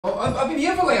I've been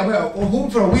here for like about home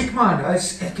for a week, man. I'm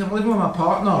living with my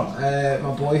partner,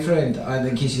 my boyfriend, and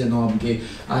in case you didn't know, I'm gay.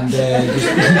 And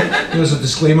just here's a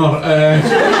disclaimer.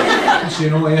 So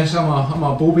you know, yes, I'm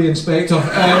a Bobby inspector.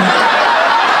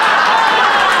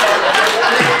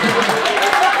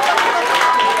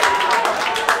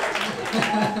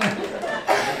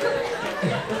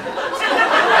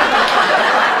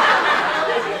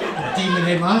 Demon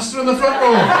headmaster in the front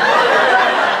row.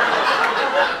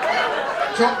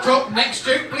 Chop, chop, next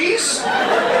joke, please.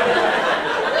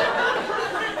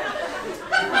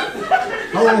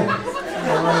 Hello.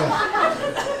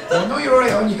 Oh, no, you're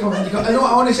alright. You come. I know.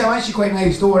 Honestly, I'm actually quite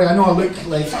nice. Don't worry. I know I look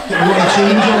like you want to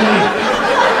change on me.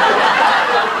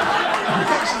 I'm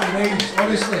actually nice,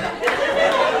 honestly.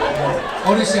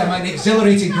 Honestly, I'm an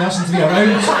exhilarating person to be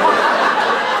around.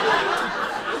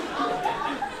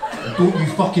 Don't you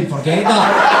fucking forget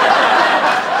that.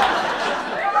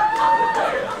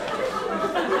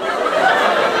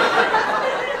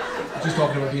 Just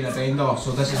talking about being a bender,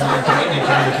 so this is not internet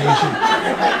communication.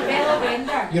 Fellow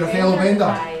bender. You're a fellow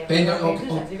bender? Bender,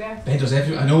 benders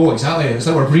everywhere. I know, exactly. It's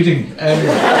like we're breeding. Because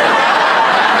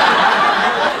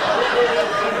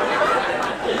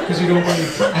you don't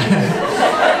believe.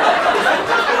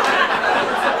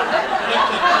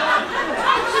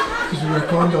 Because we wear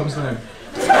condoms now.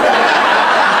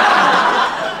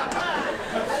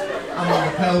 I'm on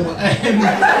the pill.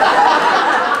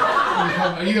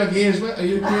 Are you gay as well? Are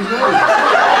you gay as well?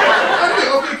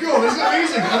 Okay, cool. This is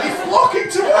amazing. Are they flocking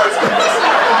towards us?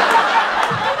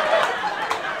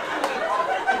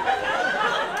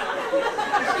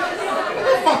 What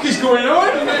the fuck is going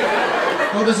on?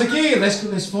 Well, there's a gay.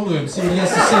 Let's follow him. See what he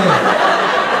has to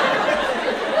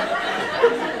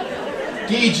say.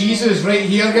 Gay Jesus right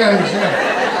here, guys. Yeah.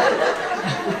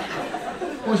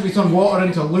 Watch me turn water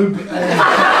into lube.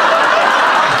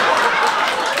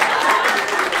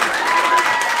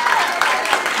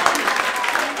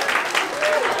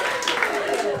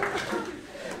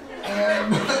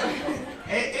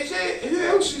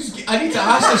 I need to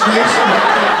ask this question.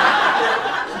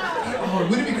 Oh,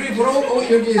 wouldn't it be great for all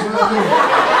your gays?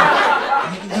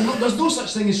 There's no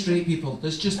such thing as straight people.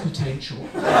 There's just potential.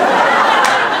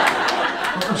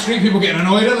 Straight people getting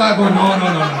annoyed at that, going, no.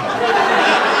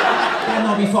 You'll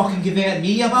not be fucking converting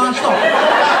me, you bastard.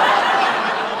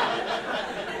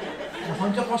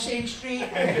 100% straight.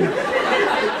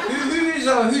 Who's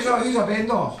a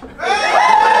bender?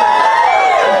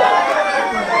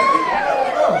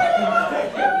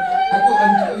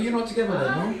 You're not together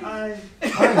then, no? Aye.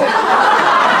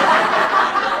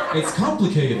 It's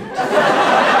complicated.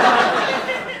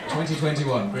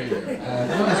 2021, great.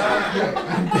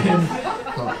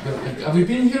 Have we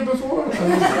been here before?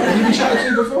 Have you been chatted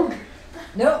to before?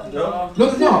 No. No.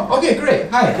 Okay, great.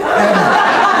 Hi.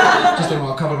 Just don't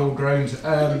want to cover old ground.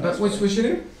 But what's your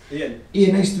name? Ian.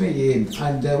 Ian, nice to meet you, Ian.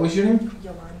 And what's your name?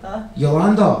 Yolanda.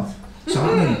 Yolanda. What's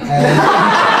happening?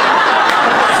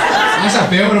 That's a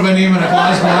belter of a name in a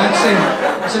Glasgow accent.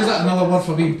 Sounds like another word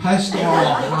for being pissed. Oh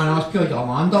man, I was pure like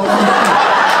Yolanda.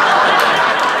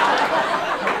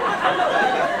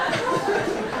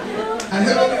 And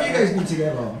how long have you guys been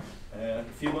together? A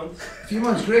few months. A few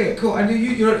months, great, cool. And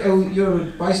you're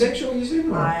bisexual, you say?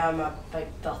 I am a big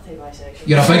dirty bisexual.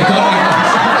 You're a big dirty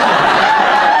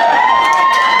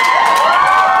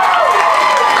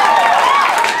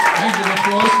Round of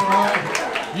applause for that.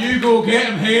 You go get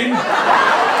him, Hayne.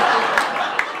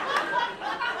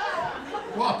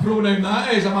 What a pronoun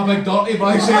that is. I'm a big dirty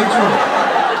bisexual.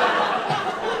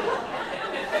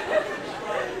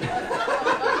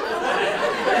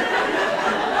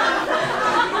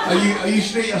 Are you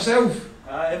straight yourself?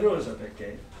 Everyone's a bit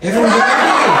gay. Everyone's a bit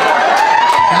gay.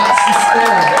 That's the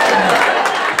spirit.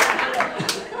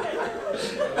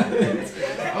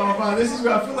 Oh man, this is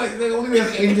where I feel like the only way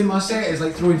of ending my set is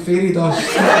like throwing fairy dust.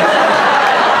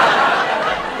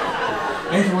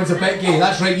 Everyone's a bit gay.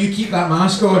 That's right. You keep that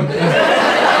mask on.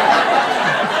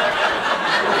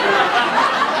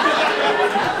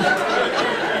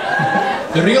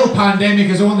 The real pandemic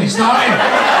is only starting.